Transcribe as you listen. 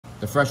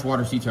the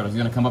freshwater sea turtle. He's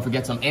gonna come up and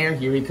get some air.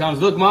 Here he comes.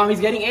 Look, Mom, he's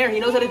getting air. He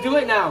knows how to do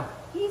it now.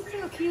 He's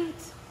so cute.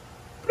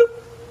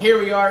 Here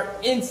we are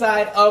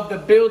inside of the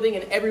building,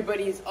 and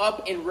everybody is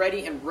up and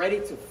ready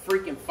to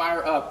freaking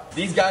fire up.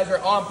 These guys are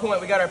on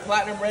point. We got our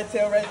platinum red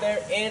tail right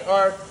there and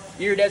our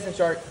iridescent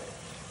shark.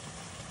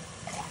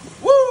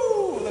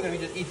 Woo! Look at him, he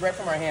just eats right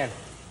from our hand.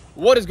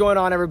 What is going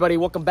on, everybody?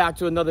 Welcome back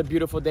to another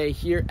beautiful day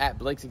here at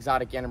Blake's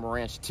Exotic Animal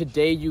Ranch.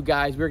 Today, you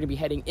guys, we're gonna be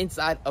heading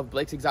inside of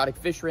Blake's Exotic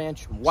Fish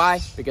Ranch. Why?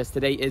 Because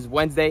today is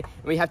Wednesday,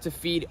 and we have to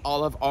feed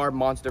all of our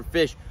monster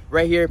fish.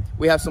 Right here,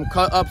 we have some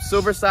cut up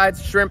silver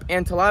sides, shrimp,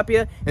 and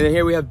tilapia. And then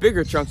here we have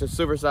bigger chunks of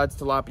silver sides,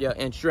 tilapia,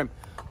 and shrimp.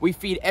 We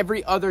feed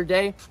every other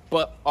day,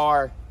 but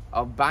our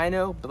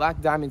albino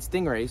black diamond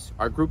stingrays,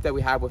 our group that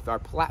we have with our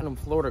platinum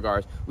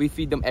florigars, we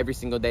feed them every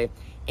single day.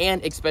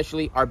 And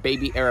especially our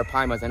baby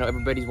arapaimas. I know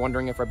everybody's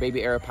wondering if our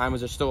baby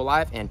arapaimas are still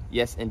alive, and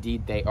yes,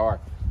 indeed they are.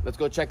 Let's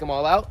go check them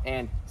all out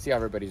and see how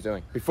everybody's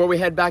doing. Before we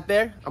head back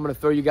there, I'm gonna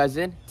throw you guys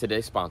in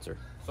today's sponsor.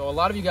 So a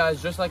lot of you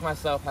guys, just like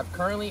myself, have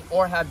currently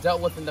or have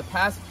dealt with in the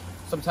past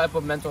some type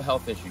of mental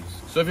health issues.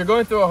 So if you're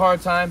going through a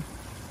hard time,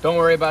 don't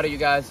worry about it, you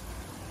guys.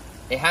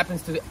 It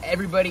happens to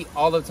everybody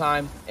all the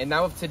time. And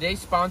now with today's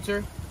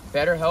sponsor,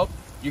 BetterHelp,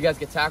 you guys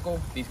can tackle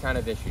these kind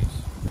of issues.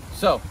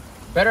 So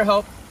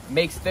BetterHelp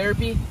makes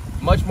therapy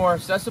much more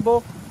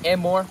accessible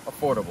and more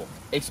affordable,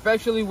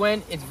 especially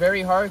when it's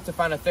very hard to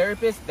find a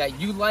therapist that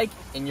you like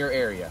in your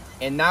area.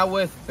 And now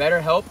with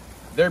BetterHelp,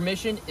 their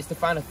mission is to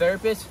find a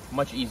therapist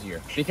much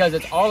easier because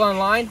it's all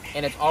online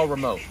and it's all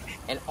remote.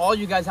 And all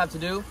you guys have to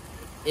do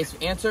is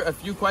answer a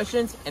few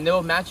questions and they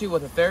will match you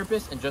with a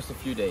therapist in just a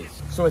few days.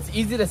 So it's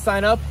easy to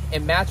sign up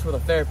and match with a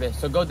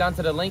therapist. So go down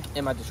to the link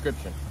in my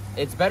description.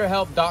 It's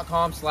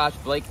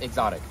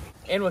betterhelp.com/BlakeExotic.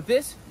 And with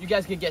this, you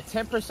guys can get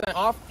 10%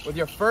 off with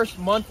your first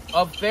month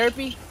of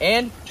therapy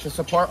and to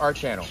support our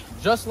channel.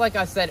 Just like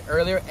I said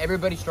earlier,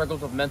 everybody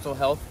struggles with mental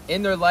health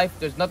in their life.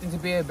 There's nothing to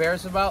be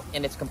embarrassed about,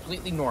 and it's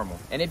completely normal.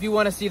 And if you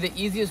want to see the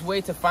easiest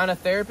way to find a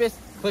therapist,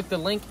 click the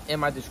link in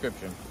my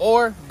description.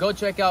 Or go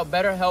check out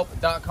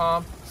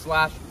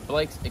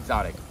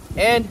betterhelp.com/BlakeExotic.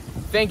 And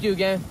thank you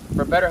again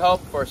for BetterHelp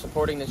for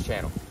supporting this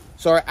channel.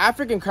 So our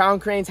African crown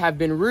cranes have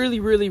been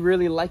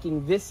really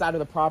liking this side of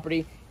the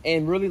property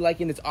and really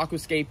liking this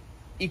aquascape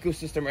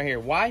ecosystem right here.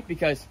 Why?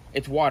 Because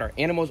it's water.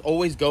 Animals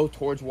always go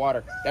towards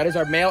water. That is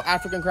our male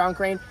African crown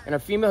crane, and our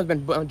female has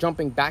been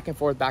jumping back and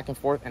forth,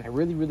 and I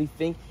really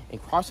think,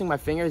 and crossing my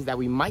fingers, that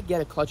we might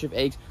get a clutch of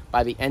eggs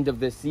by the end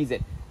of this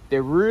season.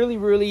 They're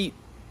really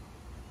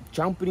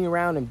jumping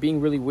around and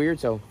being really weird,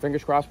 so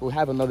fingers crossed. We'll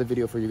have another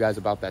video for you guys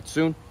about that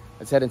soon.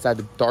 Let's head inside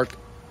the dark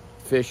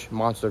fish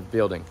monster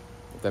building,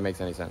 if that makes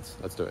any sense.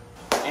 Let's do it.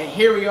 And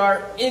here we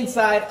are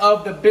inside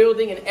of the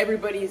building, and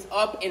everybody is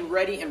up and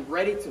ready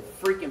to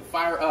freaking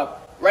fire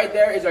up. Right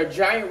there is our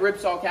giant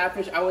ripsaw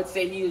catfish. I would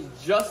say he is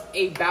just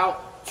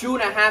about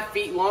 2.5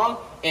 feet long.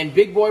 And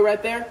big boy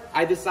right there,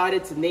 I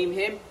decided to name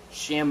him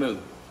Shamu.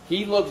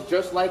 He looks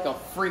just like a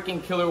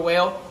freaking killer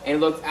whale and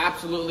looks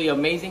absolutely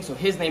amazing. So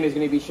his name is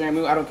going to be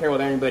Shamu. I don't care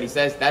what anybody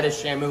says. That is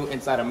Shamu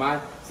inside of my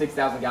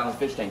 6,000-gallon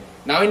fish tank.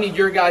 Now I need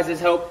your guys'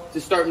 help to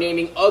start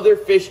naming other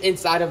fish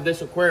inside of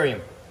this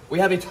aquarium. We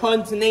have a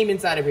ton to name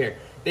inside of here.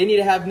 They need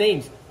to have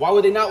names. Why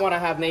would they not want to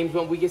have names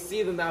when we can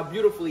see them now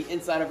beautifully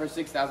inside of our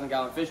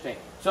 6,000-gallon fish tank?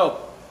 So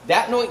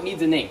that note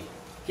needs a name.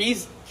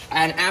 He's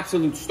an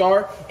absolute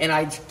star, and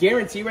I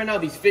guarantee right now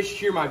these fish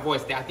hear my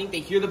voice. I think they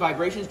hear the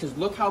vibrations because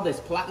look how this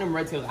platinum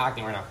red tail is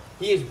acting right now.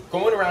 He is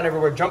going around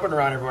everywhere, jumping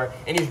around everywhere,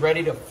 and he's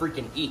ready to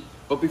freaking eat.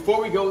 But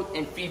before we go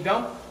and feed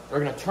them, we're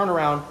going to turn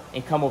around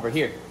and come over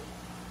here.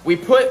 We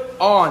put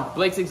on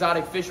Blake's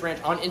Exotic Fish Ranch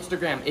on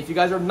Instagram. If you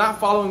guys are not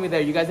following me there,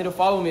 you guys need to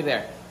follow me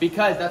there,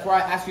 because that's where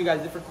I ask you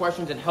guys different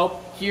questions and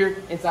help here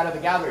inside of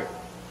the gallery.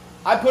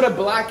 I put a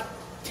black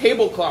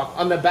tablecloth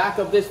on the back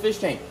of this fish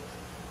tank.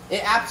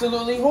 It's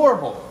absolutely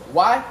horrible.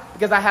 Why?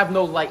 Because I have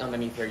no light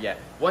underneath here yet.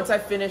 Once I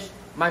finish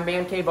my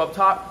man cave up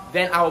top,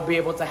 then I will be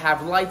able to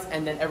have lights,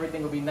 and then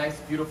everything will be nice,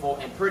 beautiful,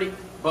 and pretty.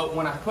 But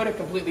when I put it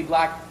completely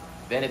black,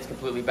 then it's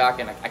completely black,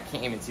 and I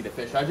can't even see the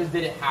fish. So I just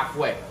did it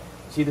halfway.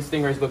 See, the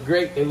stingrays look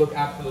great. They look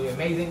absolutely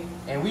amazing.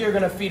 And we are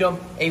gonna feed them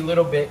a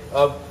little bit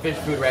of fish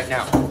food right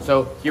now.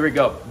 So here we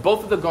go.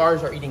 Both of the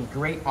gars are eating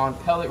great on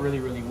pellet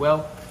really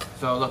well.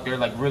 So look, they're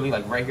like really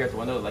like right here at the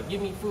window, like,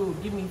 give me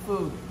food, give me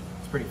food.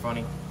 It's pretty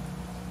funny.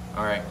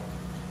 All right.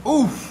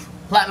 Oof,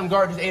 platinum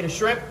gar just ate a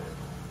shrimp.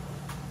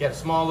 He had a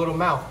small little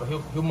mouth, but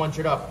he'll munch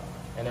it up.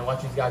 And then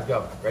watch these guys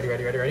go.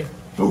 Ready?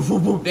 Boom,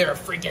 boom, boom. They're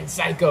freaking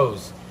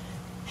psychos.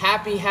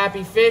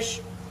 Happy fish.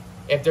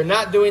 If they're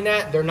not doing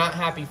that, they're not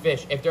happy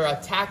fish. If they're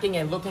attacking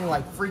and looking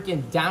like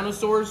freaking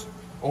dinosaurs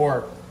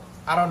or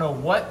I don't know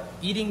what,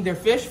 eating their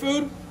fish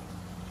food,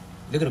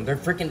 look at them, they're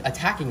freaking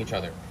attacking each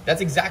other. That's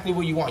exactly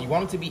what you want. You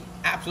want them to be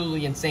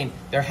absolutely insane.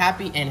 They're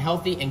happy and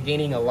healthy and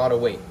gaining a lot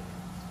of weight.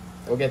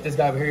 We'll get this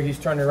guy over here. He's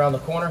turning around the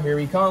corner. Here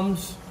he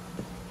comes.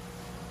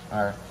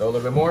 All right, go a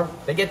little bit more.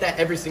 They get that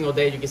every single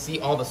day. You can see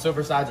all the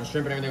silver sides and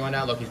shrimp and everything going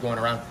down. Look, he's going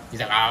around.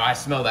 He's like, oh, I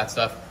smell that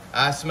stuff.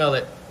 I smell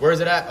it. Where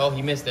is it at? Oh,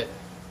 he missed it.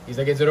 He's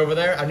like, is it over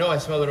there? I know I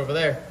smell it over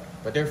there.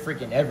 but they're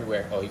freaking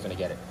everywhere. Oh, he's gonna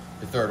get it.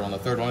 The third one,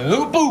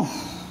 ooh, boof!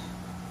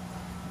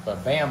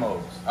 But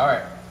bamos. All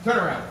right, turn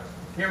around.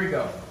 Here we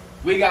go.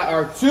 We got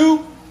our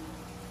 2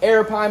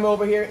 arapaima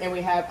over here, and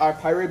we have our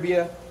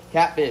Piribia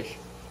catfish,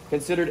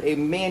 considered a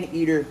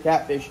man-eater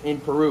catfish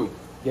in Peru.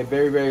 Get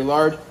very, very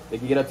large. They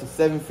can get up to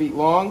 7 feet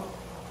long,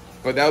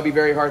 but that would be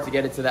very hard to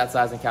get it to that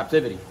size in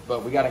captivity.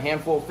 But we got a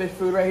handful of fish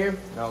food right here.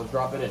 Now let's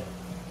drop it in.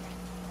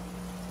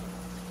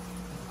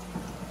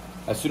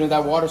 As soon as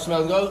that water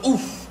smell goes,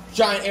 oof!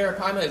 Giant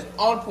arapaima is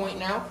on point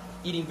now,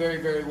 eating very,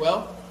 very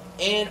well.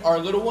 And our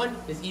little one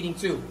is eating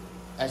too.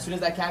 As soon as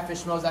that catfish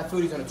smells that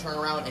food, he's gonna turn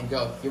around and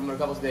go. Give him a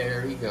couple,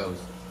 there he goes.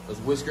 Those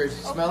whiskers,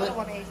 smell it?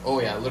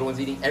 Oh yeah, little one's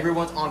eating.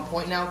 Everyone's on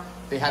point now.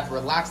 They have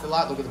relaxed a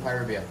lot. Look at the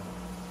Piribia.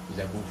 He's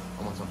like, oof,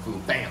 I want some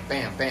food. Bam,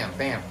 bam, bam,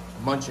 bam.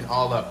 Munching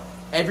all up.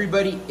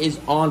 Everybody is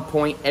on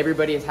point.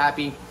 Everybody is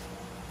happy.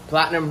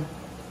 Platinum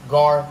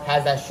Gar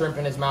has that shrimp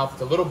in his mouth.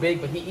 It's a little big,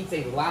 but he eats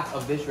a lot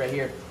of this right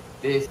here.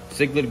 This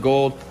Cichlid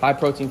Gold, high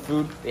protein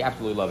food. They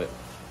absolutely love it.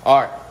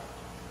 All right,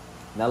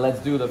 now let's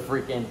do the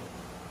freaking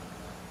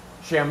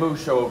Shamu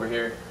show over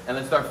here, and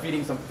let's start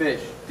feeding some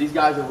fish. These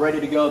guys are ready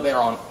to go. They're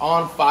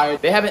on fire.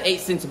 They haven't ate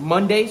since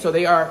Monday, so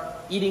they are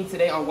eating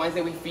today on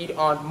Wednesday. We feed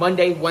on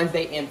Monday,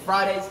 Wednesday, and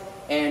Fridays.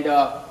 And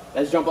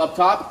let's jump up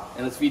top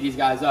and let's feed these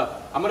guys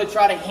up. I'm gonna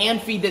try to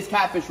hand feed this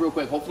catfish real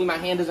quick. Hopefully my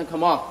hand doesn't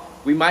come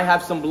off. We might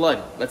have some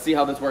blood. Let's see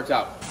how this works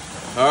out.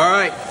 All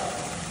right,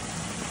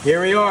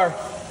 here we are.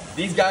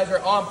 These guys are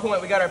on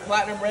point. We got our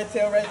platinum red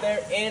tail right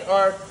there and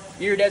our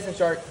iridescent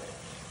shark.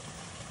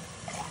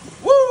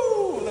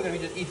 Woo! Look at it, we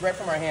just eat right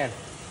from our hand.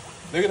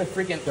 Look at the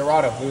freaking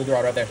Dorado. Look at the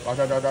Dorado right there. Watch.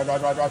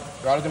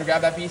 Dorado's gonna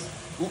grab that piece.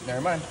 Oop,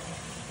 never mind.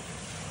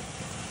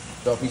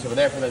 Throw a piece over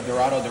there for the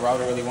Dorado.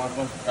 Dorado really wants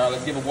one. All right,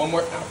 let's give it one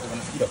more. Ow, there's a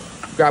mosquito.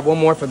 Grab one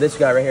more for this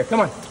guy right here.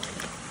 Come on.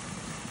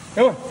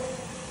 Come on.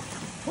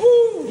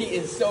 Woo! He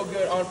is so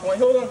good, on point.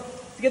 Hold on.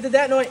 Get the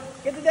datnoid.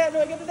 Get the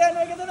datnoid. Get the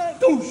datnoid. Get the datnoid.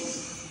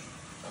 Doosh!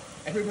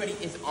 Everybody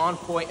is on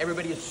point.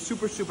 Everybody is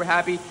super, super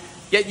happy.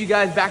 Get you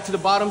guys back to the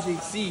bottom so you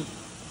can see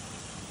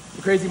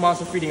the crazy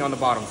monster feeding on the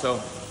bottom.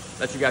 So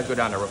let you guys go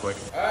down there real quick.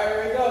 All right,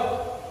 here we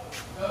go.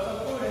 Throw some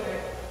food in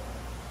there.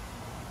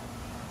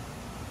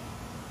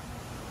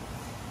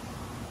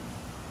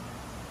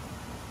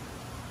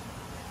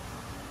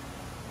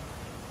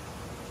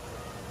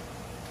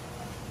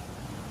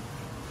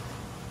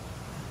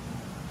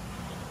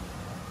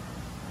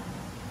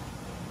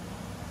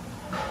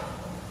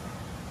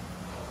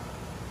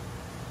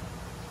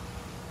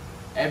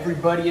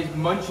 Everybody is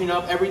munching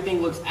up.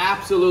 Everything looks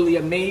absolutely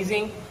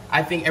amazing.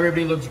 I think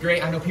everybody looks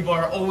great. I know people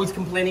are always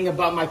complaining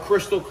about my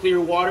crystal clear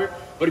water,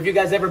 but if you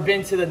guys ever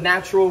been to the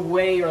natural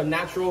way or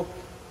natural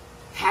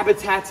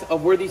habitat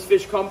of where these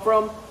fish come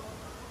from,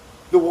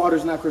 the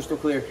water's not crystal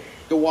clear.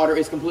 The water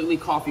is completely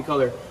coffee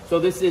color. So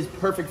this is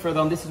perfect for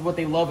them. This is what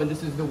they love, and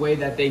this is the way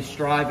that they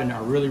strive and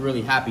are really,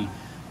 really happy.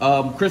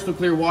 Crystal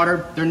clear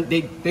water,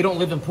 they don't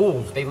live in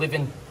pools. They live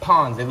in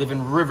ponds. They live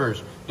in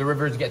rivers. The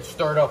rivers get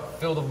stirred up,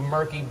 filled with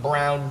murky,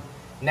 brown,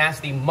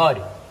 nasty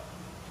mud.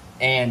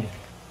 And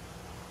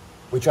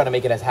we try to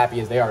make it as happy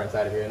as they are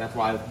inside of here, and that's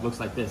why it looks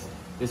like this.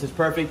 This is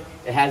perfect.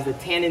 It has the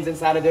tannins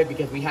inside of there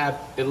because we have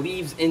the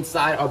leaves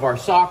inside of our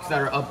socks that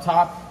are up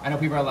top. I know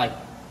people are like,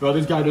 bro,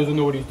 this guy doesn't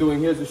know what he's doing.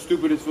 He has the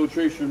stupidest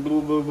filtration, blah,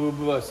 blah, blah,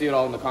 blah. I see it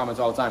all in the comments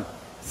all the time.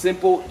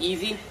 Simple,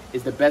 easy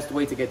is the best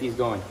way to get these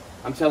going.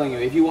 I'm telling you,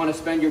 if you want to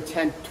spend your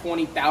 $10,000,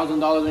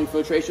 $20,000 on your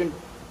filtration,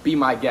 be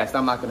my guest.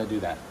 I'm not going to do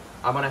that.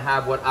 I'm going to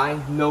have what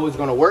I know is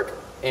going to work,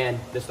 and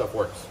this stuff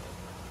works.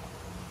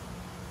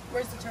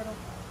 Where's the turtle?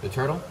 The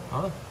turtle?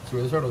 Huh? That's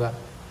where the turtle's at.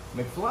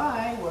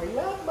 McFly, where you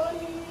at,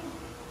 buddy?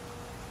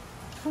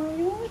 Where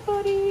you at,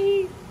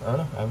 buddy? I don't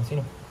know. I haven't seen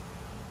him.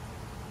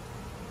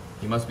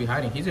 He must be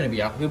hiding. He's going to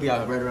be out. He'll be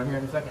out right around here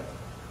in a second.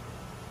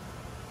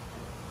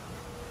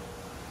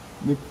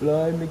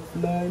 McFly,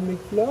 McFly,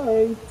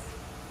 McFly.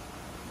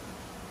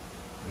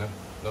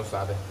 No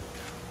sabe.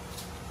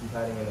 He's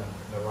hiding in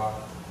the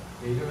rock.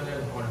 Yeah, he's over there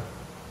in the corner.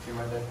 See him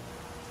right there?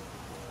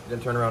 He's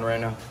gonna turn around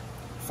right now.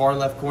 Far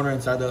left corner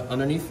inside the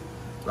underneath.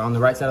 On the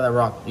right side of that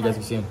rock. You guys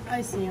can see him.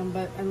 I see him,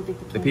 but I don't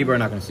think the people are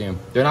not gonna see him.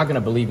 They're not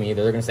gonna believe me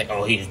either. They're gonna say,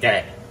 oh, he's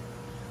dead.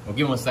 Well,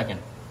 give him a second.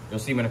 You'll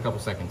see him in a couple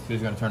seconds.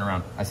 He's gonna turn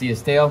around. I see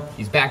his tail.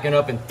 He's backing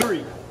up in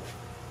 3,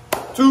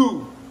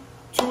 2,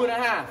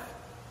 2.5,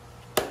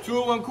 2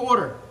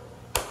 1/4,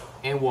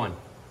 and 1.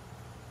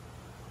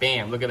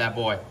 Bam, look at that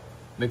boy.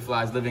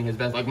 McFly's living his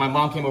best. Like, my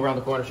mom came around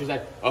the corner. She's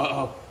like,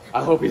 uh-oh,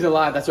 I hope he's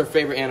alive. That's her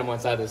favorite animal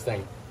inside this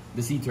thing.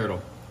 The sea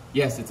turtle.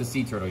 Yes, it's a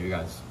sea turtle, you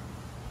guys.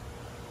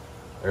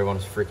 Everyone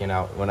was freaking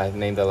out when I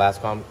named the last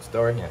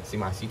story. Yeah, see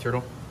my sea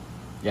turtle?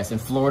 Yes, in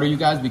Florida, you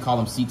guys, we call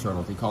them sea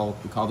turtles. We call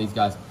these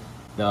guys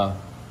the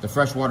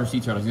freshwater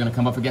sea turtles. He's gonna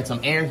come up and get some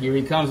air. Here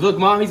he comes. Look,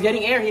 Mom, he's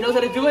getting air. He knows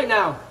how to do it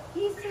now.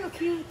 He's so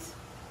cute.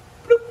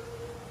 Bloop.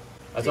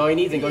 That's all he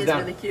needs and goes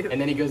down. Really cute.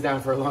 And then he goes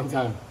down for a long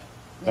time.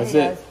 Yeah, That's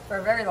it. For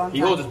a very long time. He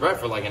holds his breath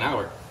for like an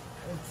hour.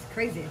 It's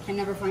crazy. I can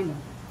never find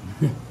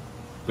him.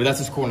 But that's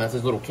his corner, that's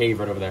his little cave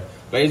right over there.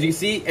 But as you can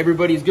see,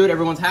 everybody's good,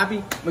 everyone's happy.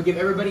 I'm gonna give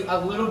everybody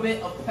a little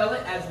bit of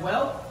pellet as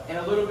well, and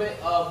a little bit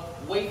of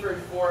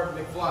wafers for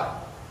McFly.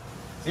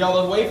 See all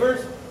those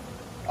wafers?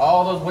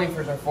 All those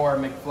wafers are for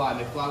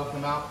McFly. McFly will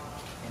come out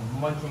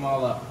and munch them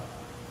all up.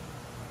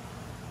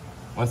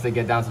 Once they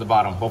get down to the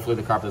bottom, hopefully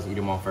the carpet doesn't eat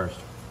them all first.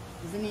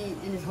 Isn't he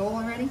in his hole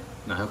already?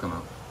 No, he'll come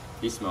out.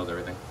 He smells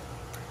everything.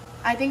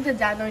 I think the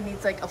dad noise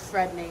needs like a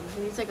Fred name.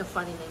 He needs like a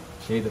funny name.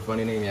 He needs a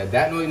funny name, yeah.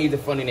 That noise needs a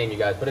funny name, you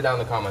guys. Put it down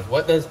in the comments.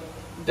 What does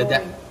the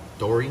dad...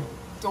 Dory?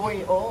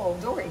 Dory. Oh.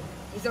 Dory.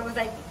 He's always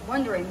like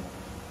wondering.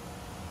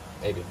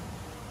 Maybe.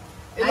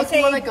 It looks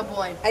more like a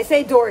boy. I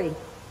say Dory.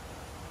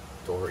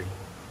 Dory.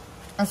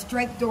 A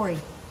striped Dory.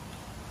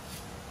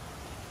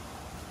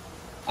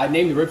 I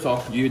named the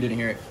Ripsaw. You didn't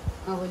hear it.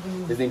 Oh, what do you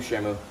mean? His name's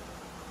Shamu.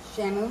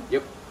 Shamu?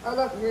 Yep. Oh,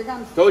 look, here it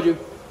comes. Told you.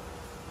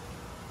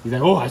 He's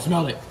like, oh, I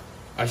smell it.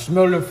 I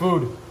smell the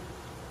food.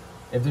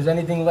 If there's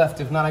anything left,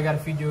 if not, I gotta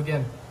feed you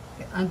again.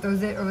 Aren't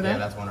those it over there? Yeah,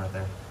 that's one right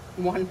there.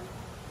 One.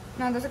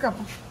 No, there's a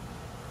couple.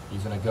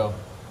 He's gonna go.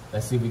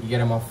 Let's see if we can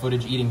get him on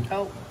footage eating.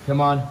 Oh.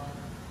 Come on.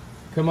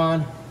 Come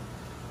on.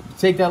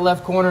 Take that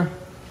left corner.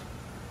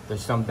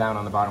 There's some down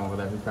on the bottom over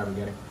there. He's probably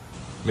getting.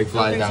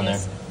 McFly's down there.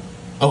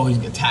 Oh, he's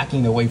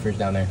attacking the wafers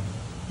down there.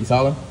 You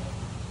saw him?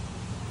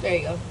 There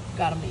you go.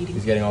 Got him eating.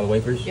 He's getting all the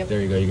wafers? Yep.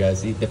 There you go, you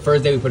guys. See, the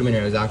first day we put him in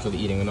here, he was actually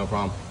eating with no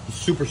problem. He's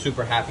super,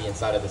 super happy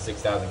inside of the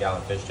 6,000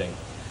 gallon fish tank.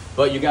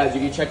 But you guys,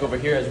 you can check over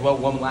here as well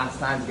one last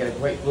time to get a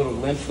great little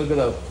glimpse. Look at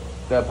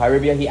the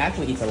pyrrhia. He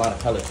actually eats a lot of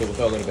pellet, so we'll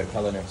throw a little bit of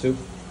pellet in there too.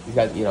 These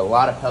guys eat a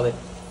lot of pellet.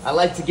 I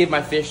like to give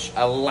my fish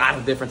a lot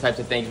of different types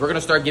of things. We're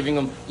gonna start giving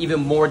them even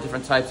more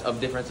different types of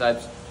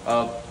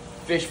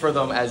fish for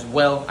them as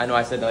well. I know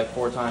I said that like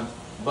 4 times,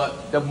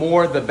 but the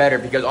more the better,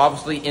 because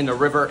obviously in the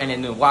river and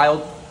in the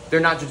wild, they're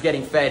not just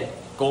getting fed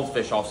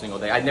goldfish all single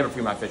day. I never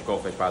feed my fish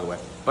goldfish, by the way.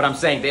 But I'm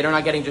saying they're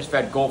not getting just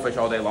fed goldfish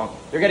all day long.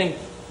 They're getting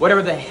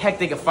whatever the heck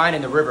they can find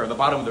in the river, the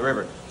bottom of the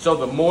river. So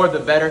the more the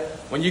better.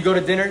 When you go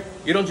to dinner,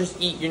 you don't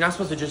just eat, you're not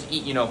supposed to just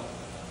eat, you know,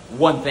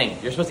 one thing.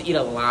 You're supposed to eat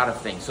a lot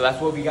of things. So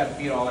that's what we got to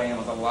feed all our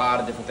animals, a lot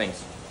of different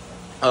things.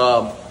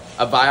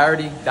 A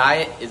variety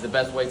diet is the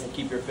best way to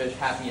keep your fish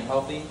happy and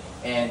healthy.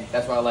 And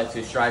that's why I like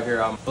to strive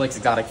here. Blake's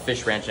Exotic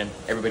Fish Ranch, and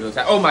everybody looks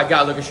at, oh my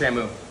God, look at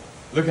Shamu.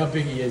 Look how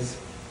big he is.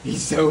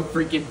 He's so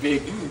freaking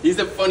big. He's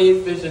the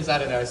funniest fish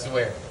inside of there, I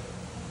swear.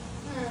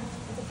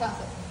 It's a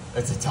toss-up.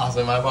 It's a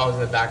toss-up. My mom's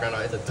in the background.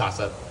 It's a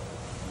toss-up.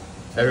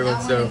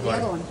 Everyone's so funny.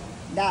 The other one.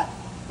 That.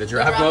 The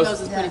giraffe nose?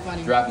 is pretty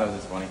funny. Giraffe nose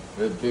is funny.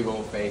 With a big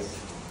old face.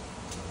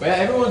 But yeah,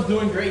 everyone's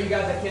doing great. You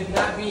guys, I could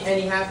not be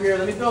any happier.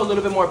 Let me throw a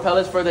little bit more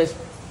pellets for this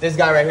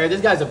guy right here.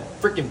 This guy's a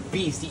freaking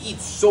beast. He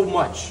eats so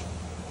much.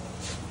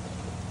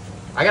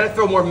 I gotta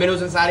throw more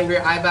minnows inside of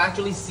here. I've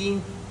actually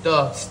seen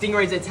the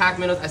stingrays attack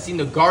minnows. I've seen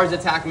the guards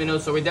attack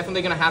minnows. So we're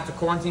definitely gonna have to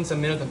quarantine some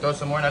minnows and throw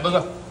some more. And I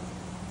look,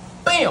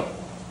 bam!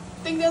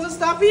 Thing doesn't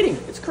stop eating.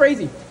 It's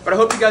crazy. But I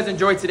hope you guys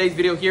enjoyed today's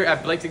video here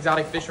at Blake's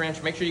Exotic Fish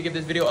Ranch. Make sure you give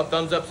this video a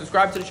thumbs up,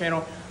 subscribe to the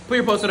channel, put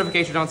your post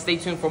notifications on. Stay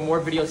tuned for more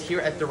videos here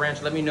at the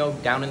ranch. Let me know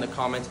down in the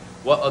comments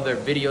what other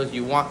videos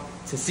you want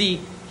to see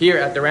here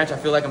at the ranch. I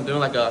feel like I'm doing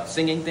like a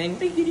singing thing.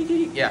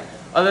 Yeah.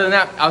 Other than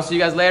that, I'll see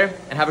you guys later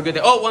and have a good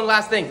day. Oh, one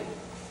last thing.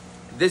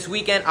 This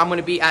weekend, I'm going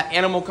to be at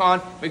Animal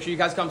Con. Make sure you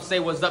guys come say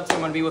what's up to me.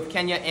 I'm going to be with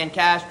Kenya and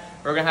Cash.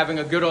 We're going to having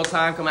a good old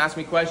time. Come ask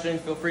me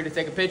questions. Feel free to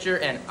take a picture,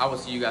 and I will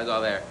see you guys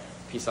all there.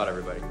 Peace out,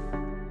 everybody.